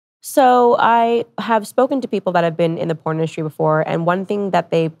So I have spoken to people that have been in the porn industry before, and one thing that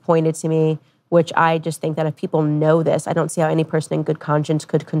they pointed to me, which I just think that if people know this, I don't see how any person in good conscience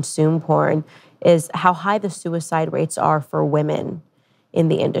could consume porn, is how high the suicide rates are for women in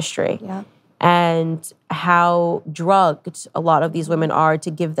the industry. Yeah. And how drugged a lot of these women are to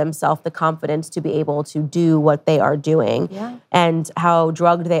give themselves the confidence to be able to do what they are doing. Yeah. And how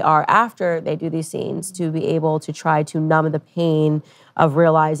drugged they are after they do these scenes to be able to try to numb the pain of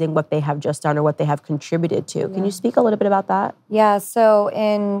realizing what they have just done or what they have contributed to. Can you speak a little bit about that? Yeah, so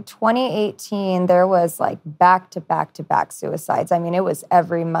in 2018, there was like back-to-back-to-back suicides. I mean, it was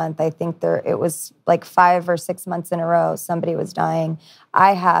every month. I think it was like 5 or 6 months in a row, somebody was dying.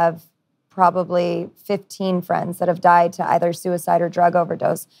 I have probably 15 friends that have died to either suicide or drug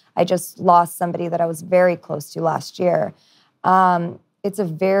overdose. I just lost somebody that I was very close to last year. There's a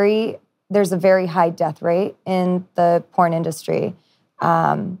very high death rate in the porn industry.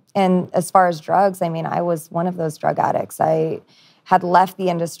 And as far as drugs, I mean, I was one of those drug addicts. I had left the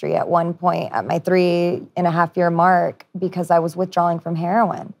industry at one point at my 3.5-year mark because I was withdrawing from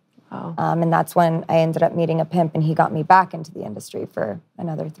heroin. Wow. And that's when I ended up meeting a pimp, and he got me back into the industry for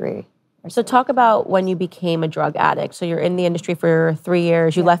another 3. So talk about when you became a drug addict. So you're in the industry for 3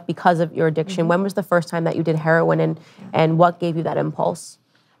 years. You left because of your addiction. When was the first time that you did heroin, and what gave you that impulse?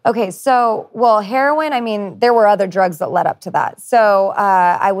 Okay, so, heroin, I mean, there were other drugs that led up to that. So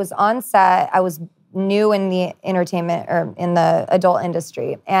I was on set. I was new in the entertainment or in the adult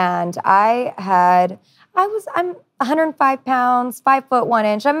industry. And I'm 105 pounds, 5 foot 1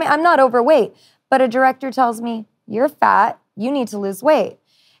 inch. I'm not overweight. But a director tells me, you're fat, you need to lose weight.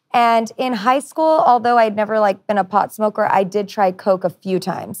 And in high school, although I'd never been a pot smoker, I did try Coke a few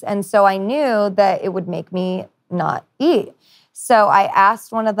times. And so I knew that it would make me not eat. So I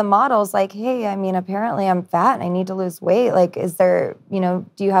asked one of the models, hey, I mean, apparently I'm fat and I need to lose weight. Is there, do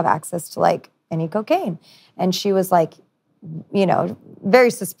you have access to any cocaine? And she was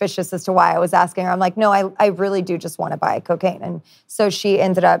very suspicious as to why I was asking her. I'm like, no, I really do just want to buy cocaine. And so she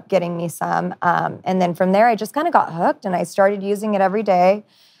ended up getting me some. And then from there, I just kind of got hooked and I started using it every day.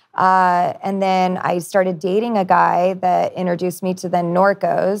 And then I started dating a guy that introduced me to then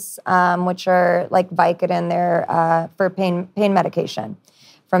Norcos, which are like Vicodin. They're for pain medication.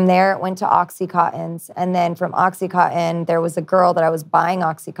 From there, it went to Oxycontins. And then from Oxycontin, there was a girl that I was buying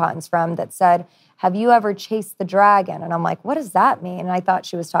Oxycontins from that said, have you ever chased the dragon? And I'm like, what does that mean? And I thought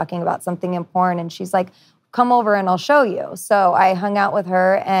she was talking about something in porn. And she's like, come over and I'll show you. So I hung out with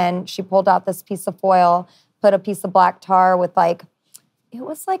her and she pulled out this piece of foil, put a piece of black tar with it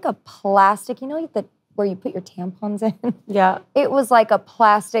was like a plastic, where you put your tampons in? Yeah. It was like a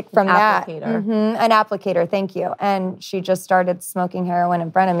plastic from that. Applicator. An applicator, thank you. And she just started smoking heroin in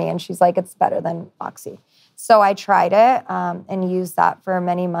front of me, and she's like, it's better than Oxy. So I tried it and used that for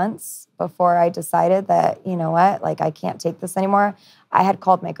many months before I decided that, you know what, I can't take this anymore. I had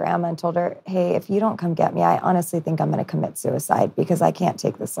called my grandma and told her, hey, if you don't come get me, I honestly think I'm going to commit suicide because I can't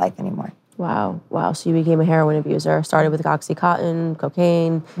take this life anymore. Wow. So you became a heroin abuser. Started with Oxycontin,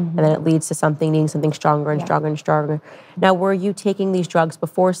 cocaine, and then it leads to needing something stronger and stronger and stronger. Now, were you taking these drugs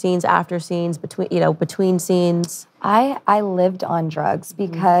before scenes, after scenes, between scenes? I lived on drugs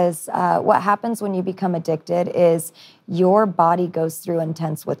because what happens when you become addicted is your body goes through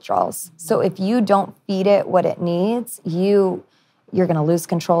intense withdrawals. So if you don't feed it what it needs, you're going to lose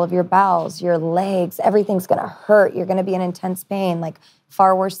control of your bowels, your legs, everything's going to hurt. You're going to be in intense pain,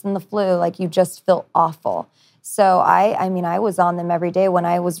 far worse than the flu. You just feel awful. So I was on them every day. When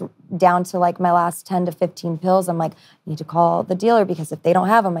I was down to my last 10 to 15 pills, I'm like, I need to call the dealer because if they don't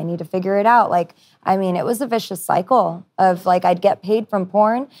have them, I need to figure it out. It was a vicious cycle of I'd get paid from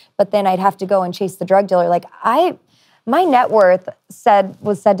porn, but then I'd have to go and chase the drug dealer. My net worth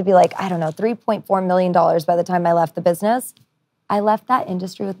was said to be I don't know, $3.4 million by the time I left the business. I left that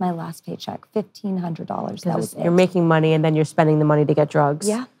industry with my last paycheck, $1,500. That was it. You're making money and then you're spending the money to get drugs.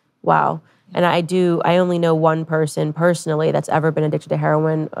 Yeah. Wow. And I only know one person personally that's ever been addicted to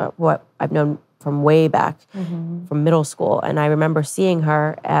heroin, what I've known from way back, from middle school. And I remember seeing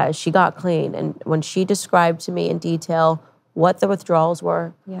her, she got clean. And when she described to me in detail what the withdrawals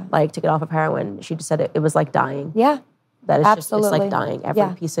were to get off of heroin, she just said it was like dying. Yeah, that it's absolutely. Just, it's like dying.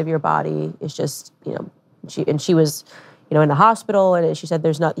 Every piece of your body is just, she was, in the hospital, and she said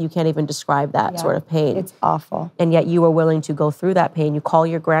you can't even describe that sort of pain. It's awful. And yet you were willing to go through that pain. You call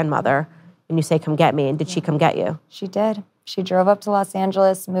your grandmother and you say, come get me. And did she come get you? She did. She drove up to Los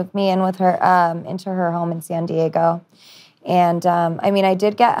Angeles, moved me in with her, into her home in San Diego. And I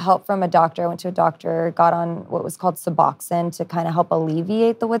did get help from a doctor. I went to a doctor, got on what was called Suboxone to kind of help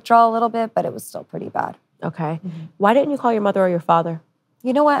alleviate the withdrawal a little bit, but it was still pretty bad. Okay. Why didn't you call your mother or your father?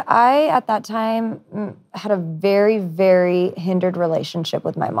 You know what? I, at that time, had a very, very hindered relationship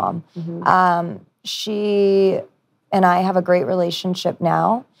with my mom. She and I have a great relationship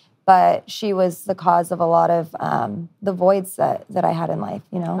now, but she was the cause of a lot of the voids that I had in life,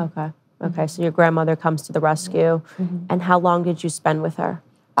 you know? Okay, so your grandmother comes to the rescue. And how long did you spend with her?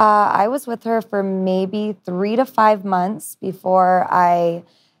 I was with her for maybe 3 to 5 months before I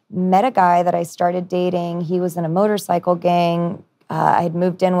met a guy that I started dating. He was in a motorcycle gang. I had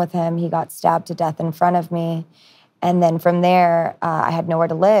moved in with him. He got stabbed to death in front of me. And then from there, I had nowhere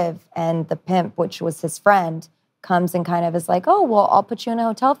to live. And the pimp, which was his friend, comes and kind of is like, oh, well, I'll put you in a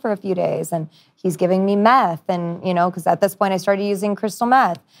hotel for a few days. And he's giving me meth. And, you know, because at this point I started using crystal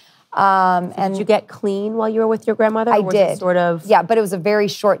meth. And did you get clean while you were with your grandmother? I or was did. It sort of... Yeah, but it was a very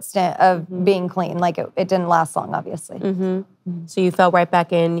short stint of being clean. Like it didn't last long, obviously. So you fell right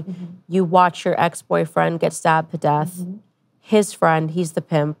back in. You watch your ex-boyfriend get stabbed to death. His friend, he's the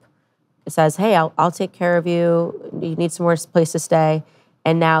pimp, says, hey, I'll take care of you. You need some more place to stay.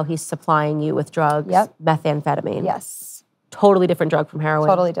 And now he's supplying you with drugs, methamphetamine. Yes. Totally different drug from heroin.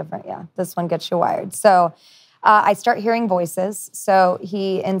 Totally different, yeah. This one gets you wired. So I start hearing voices. So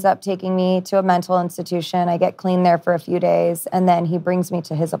he ends up taking me to a mental institution. I get clean there for a few days, and then he brings me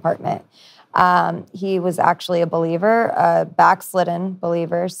to his apartment. He was actually a believer, a backslidden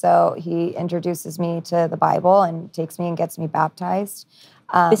believer. So he introduces me to the Bible and takes me and gets me baptized.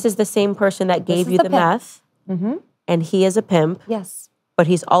 This is the same person that gave you the meth, and he is a pimp. Yes. But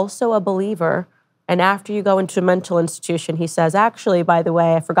he's also a believer. And after you go into a mental institution, he says, actually, by the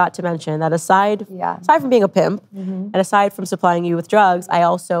way, I forgot to mention that aside from being a pimp and aside from supplying you with drugs, I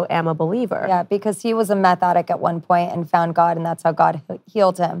also am a believer. Yeah, because he was a meth addict at one point and found God, and that's how God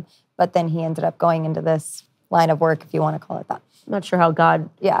healed him. But then he ended up going into this line of work, if you want to call it that. I'm not sure how God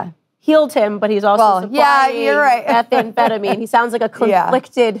healed him, but he's also supplying you're right. methamphetamine. He sounds like a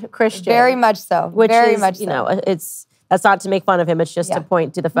conflicted Christian. Very much so. Which Very is, much so. You know, that's not to make fun of him. It's just to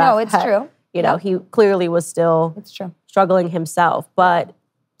point to the fact no, it's that, true. You know, he clearly was still struggling himself. But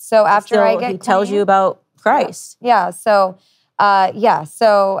so after I get he tells you about Christ. So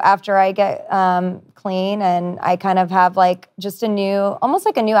after I get clean and I kind of have like just almost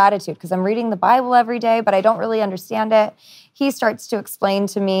like a new attitude because I'm reading the Bible every day, but I don't really understand it. He starts to explain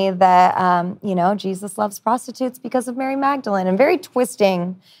to me that, you know, Jesus loves prostitutes because of Mary Magdalene and very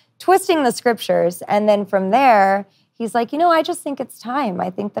twisting the scriptures. And then from there, he's like, you know, I just think it's time. I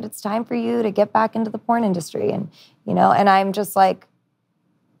think that it's time for you to get back into the porn industry. And, you know, and I'm just like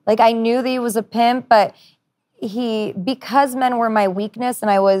I knew that he was a pimp, but because men were my weakness and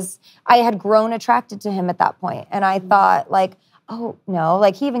I had grown attracted to him at that point. And I thought like, oh no,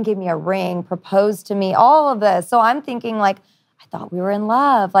 like he even gave me a ring, proposed to me, all of this. So I'm thinking like, I thought we were in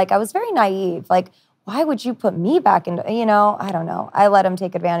love. Like I was very naive. Like, why would you put me back into, you know, I don't know. I let him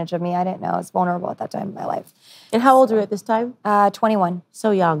take advantage of me. I didn't know. I was vulnerable at that time in my life. And how old were you at this time? 21.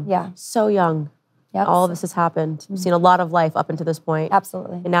 So young. Yeah. So young. Yep. All of this has happened. You've seen a lot of life up until this point.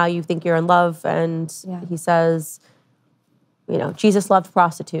 Absolutely. And now you think you're in love, and he says, you know, Jesus loved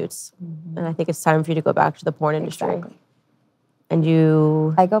prostitutes. And I think it's time for you to go back to the porn industry. Exactly.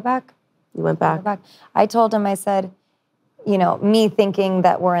 And I go back. You went back? I told him, I said, you know, me thinking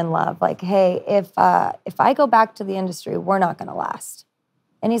that we're in love, like, hey, if I go back to the industry, we're not going to last.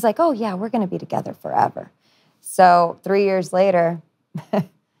 And he's like, oh, yeah, we're going to be together forever. So 3 years later,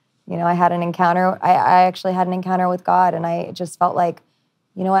 you know, I had an encounter. I actually had an encounter with God, and I just felt like,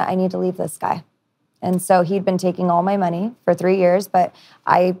 you know what, I need to leave this guy. And so he'd been taking all my money for 3 years, but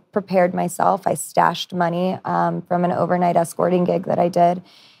I prepared myself. I stashed money from an overnight escorting gig that I did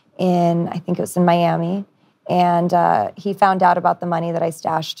I think it was in Miami. And he found out about the money that I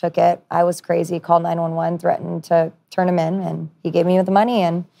stashed, took it. I was crazy, called 911, threatened to turn him in, and he gave me the money,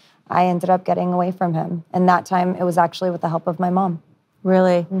 and I ended up getting away from him. And that time, it was actually with the help of my mom.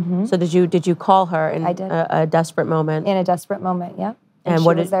 Really? So did you call her in a desperate moment? In a desperate moment, yeah. And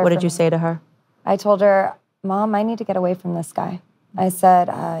what did you say to her? I told her, Mom, I need to get away from this guy. I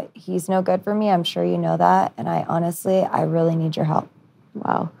said, he's no good for me. I'm sure you know that. And I really need your help.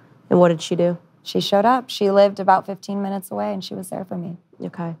 Wow. And what did she do? She showed up. She lived about 15 minutes away, and she was there for me.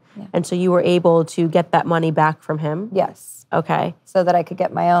 Okay. Yeah. And so you were able to get that money back from him? Yes. Okay. So that I could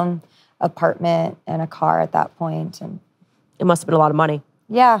get my own apartment and a car at that point. And it must have been a lot of money.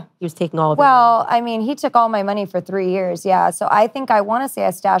 Yeah. He was taking all of it. Well, I mean, he took all my money for 3 years, yeah. So I want to say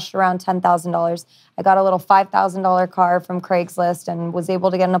I stashed around $10,000. I got a little $5,000 car from Craigslist and was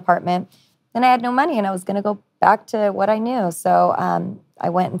able to get an apartment. Then I had no money, and I was going to go back to what I knew. So I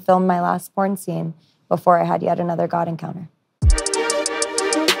went and filmed my last porn scene before I had yet another God encounter.